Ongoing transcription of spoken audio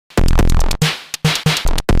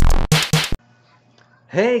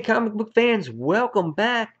Hey, comic book fans, welcome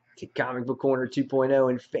back to Comic Book Corner 2.0.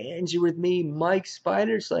 And fans, you're with me, Mike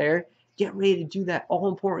Spider Slayer. Get ready to do that all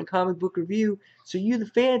important comic book review so you, the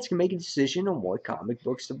fans, can make a decision on what comic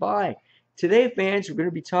books to buy. Today, fans, we're going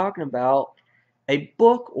to be talking about a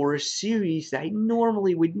book or a series that I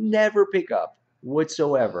normally would never pick up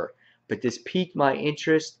whatsoever. But this piqued my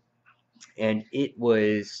interest, and it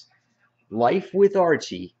was Life with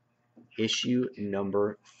Archie, issue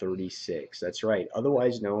number 36. That's right,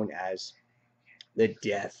 otherwise known as The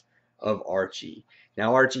Death of Archie.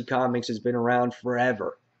 Now, Archie Comics has been around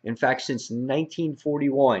forever. In fact, since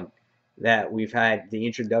 1941 that we've had the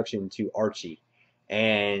introduction to Archie.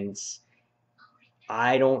 And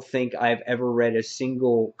I don't think I've ever read a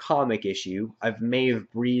single comic issue. I may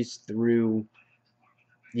have breezed through,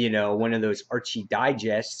 one of those Archie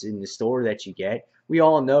digests in the store that you get. We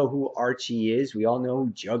all know who Archie is. We all know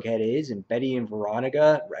who Jughead is, and Betty and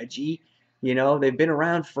Veronica, Reggie. They've been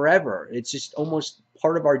around forever. It's just almost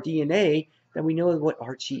part of our DNA that we know what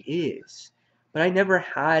Archie is. But I never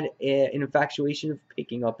had an infatuation of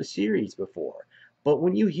picking up a series before. But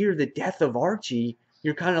when you hear the death of Archie,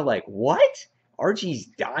 you're kind of like, what? Archie's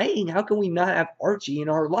dying? How can we not have Archie in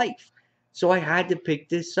our life? So I had to pick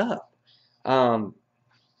this up.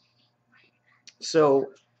 So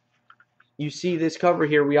you see this cover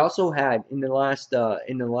here. We also had in the last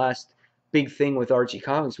big thing with Archie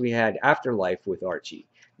Comics, we had Afterlife with Archie.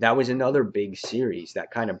 That was another big series that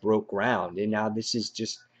kind of broke ground, and now this is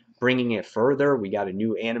just bringing it further. We got a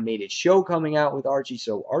new animated show coming out with Archie,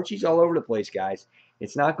 so Archie's all over the place, guys.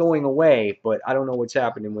 It's not going away, but I don't know what's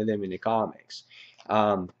happening with him in the comics.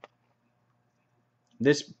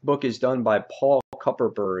 This book is done by Paul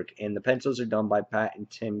Kupperberg, and the pencils are done by Pat and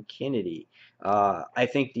Tim Kennedy. I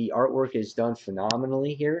think the artwork is done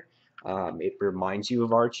phenomenally here. It reminds you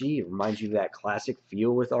of Archie. It reminds you of that classic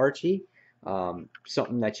feel with Archie.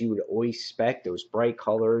 Something that you would always expect, those bright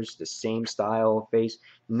colors, the same style of face.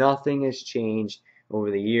 Nothing has changed over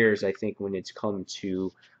the years, I think, when it's come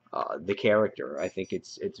to the character. I think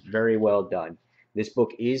it's very well done. This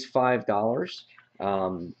book is $5.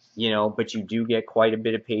 But you do get quite a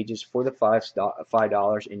bit of pages for the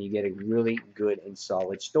 $5, and you get a really good and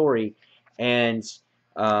solid story. And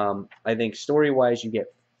I think story-wise, you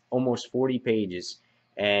get almost 40 pages,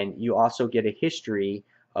 and you also get a history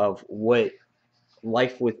of what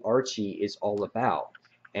Life with Archie is all about.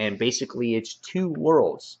 And basically, it's two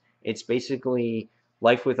worlds. It's basically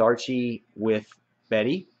Life with Archie with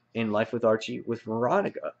Betty and Life with Archie with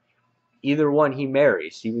Veronica. Either one he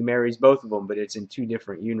marries. He marries both of them, but it's in two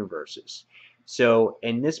different universes. So,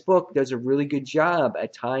 and this book does a really good job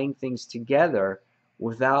at tying things together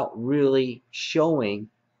without really showing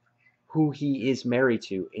who he is married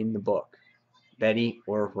to in the book, Betty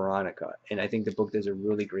or Veronica. And I think the book does a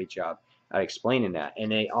really great job at explaining that.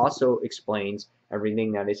 And it also explains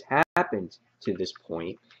everything that has happened to this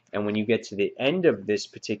point. And when you get to the end of this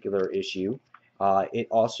particular issue, it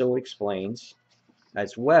also explains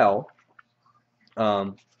as well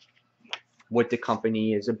what the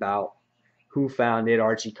company is about, who founded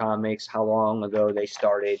Archie Comics, how long ago they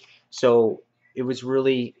started. So it was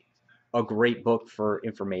really a great book for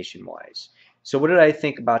information-wise. So what did I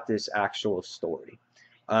think about this actual story?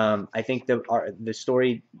 I think the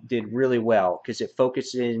story did really well because it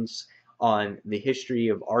focuses on the history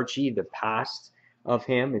of Archie, the past of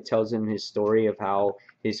him. It tells him his story of how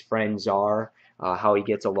his friends are, how he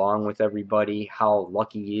gets along with everybody, how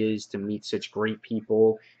lucky he is to meet such great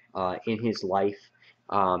people in his life.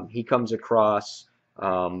 He comes across,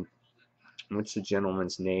 what's the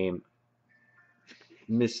gentleman's name?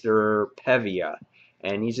 Mr. Pevia,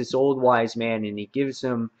 and he's this old wise man, and he gives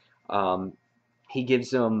him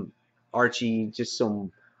Archie just a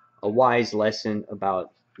wise lesson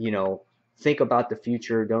about, think about the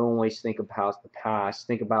future, don't always think about the past,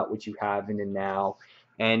 think about what you have in the now.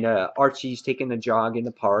 And Archie's taking a jog in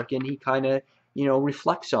the park, and he kind of,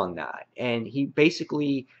 reflects on that, and he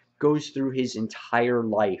basically goes through his entire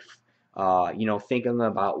life, thinking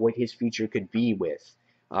about what his future could be with,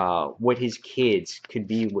 what his kids could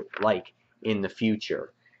be like in the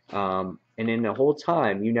future. And in the whole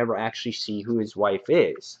time, you never actually see who his wife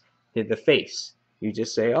is, the face. You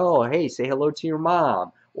just say, oh, hey, say hello to your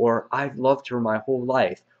mom, or I've loved her my whole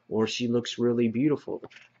life, or she looks really beautiful,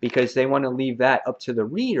 because they want to leave that up to the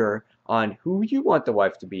reader on who you want the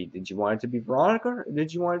wife to be. Did you want it to be Veronica, or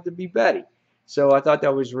did you want it to be Betty? So I thought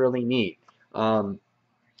that was really neat.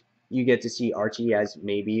 You get to see Archie as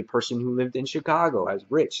maybe a person who lived in Chicago, as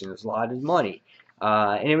rich and has a lot of money.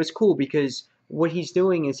 And it was cool because what he's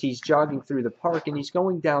doing is he's jogging through the park, and he's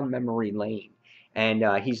going down memory lane. And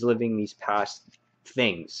he's living these past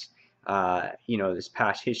things. you know, this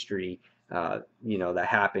past history, you know, that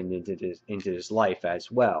happened into his life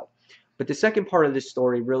as well. But the second part of the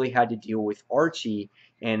story really had to deal with Archie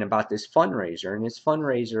and about this fundraiser. And this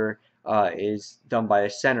fundraiser is done by a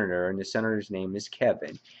senator, and the senator's name is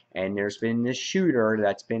Kevin. And there's been this shooter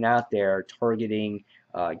that's been out there targeting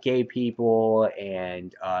gay people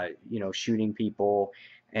and you know, shooting people,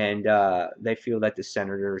 and they feel that the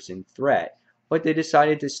senator is in threat. But they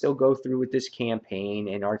decided to still go through with this campaign,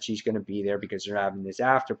 and Archie's going to be there because they're having this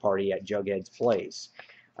after party at Jughead's place.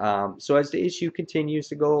 So as the issue continues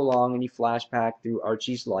to go along, and you flash back through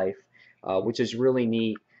Archie's life, which is really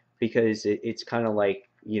neat because it's kind of like,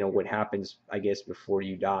 you know, what happens, I guess, before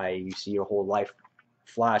you die. You see your whole life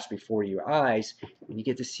flash before your eyes, and you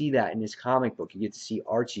get to see that in this comic book. You get to see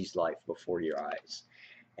Archie's life before your eyes.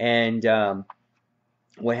 And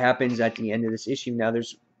what happens at the end of this issue, now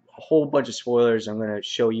there's a whole bunch of spoilers I'm going to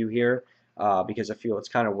show you here because I feel it's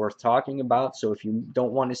kind of worth talking about. So if you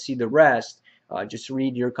don't want to see the rest, just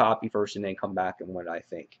read your copy first and then come back and what I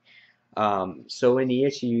think. So in the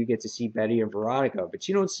issue, you get to see Betty and Veronica, but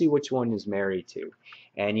you don't see which one is married to.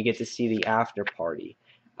 And you get to see the after party.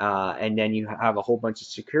 And then you have a whole bunch of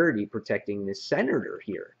security protecting this senator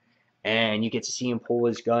here. And you get to see him pull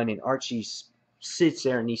his gun, and Archie sits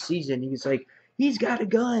there and he sees it, and he's like, he's got a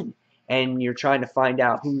gun. And you're trying to find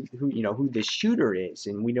out who the shooter is,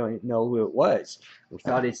 and we don't know who it was. We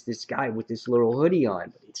thought it's this guy with this little hoodie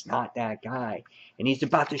on, but it's not that guy. And he's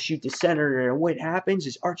about to shoot the senator, and what happens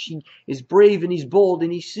is Archie is brave and he's bold,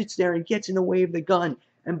 and he sits there and gets in the way of the gun,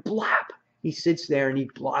 and blap! He sits there and he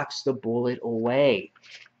blocks the bullet away.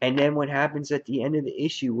 And then what happens at the end of the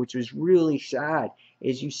issue, which was really sad,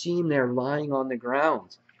 is you see him there lying on the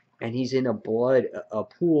ground, and he's in a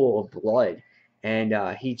pool of blood. And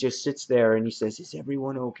he just sits there and he says, is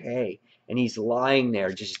everyone okay? And he's lying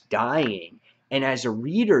there just dying. And as a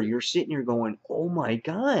reader, you're sitting here going, oh my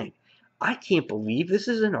God, I can't believe this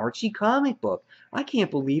is an Archie comic book. I can't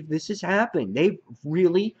believe this has happened. They've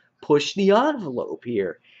really pushed the envelope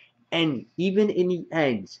here. And even in the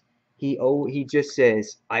end, he just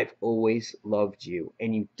says, I've always loved you.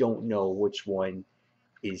 And you don't know which one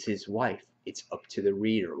is his wife. It's up to the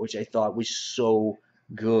reader, which I thought was so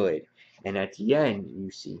good. And at the end,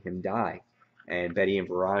 you see him die. And Betty and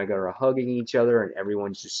Veronica are hugging each other, and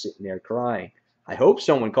everyone's just sitting there crying. I hope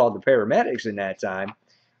someone called the paramedics in that time.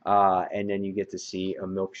 And then you get to see a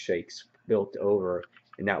milkshake spilt over.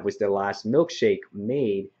 And that was the last milkshake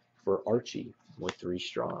made for Archie with 3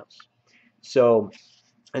 straws. So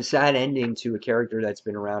a sad ending to a character that's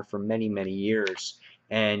been around for many, many years.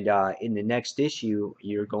 And in the next issue,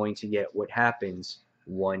 you're going to get what happens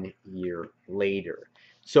 1 year later.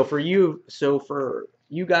 So for you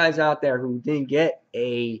guys out there who didn't get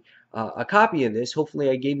a copy of this,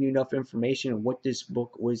 hopefully I gave you enough information on what this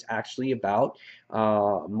book was actually about.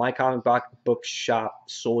 My comic book shop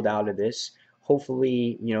sold out of this.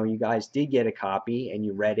 Hopefully, you know, you guys did get a copy and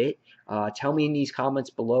you read it. Tell me in these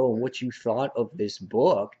comments below what you thought of this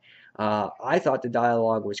book. I thought the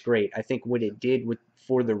dialogue was great. I think what it did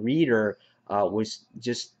for the reader was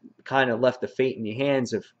just kind of left the fate in the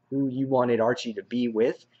hands of who you wanted Archie to be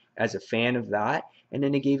with as a fan of that. And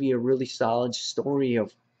then it gave you a really solid story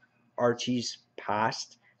of Archie's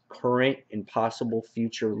past, current, and possible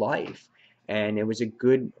future life. And it was a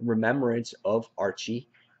good remembrance of Archie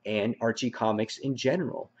and Archie comics in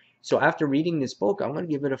general. So after reading this book, I'm going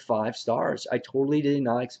to give it a 5 stars. I totally did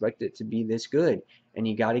not expect it to be this good. And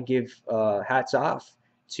you got to give hats off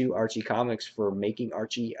to Archie Comics for making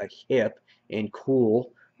Archie a hip and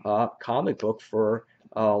cool comic book for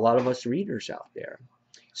a lot of us readers out there.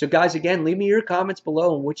 So guys, again, leave me your comments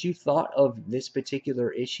below on what you thought of this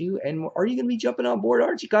particular issue, and are you going to be jumping on board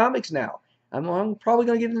Archie Comics now? I'm probably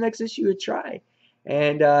going to give the next issue a try.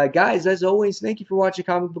 And guys, as always, thank you for watching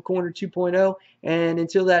Comic Book Corner 2.0, and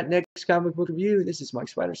until that next comic book review, this is Mike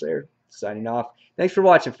Spider Slayer signing off. Thanks for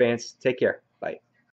watching, fans. Take care. Bye.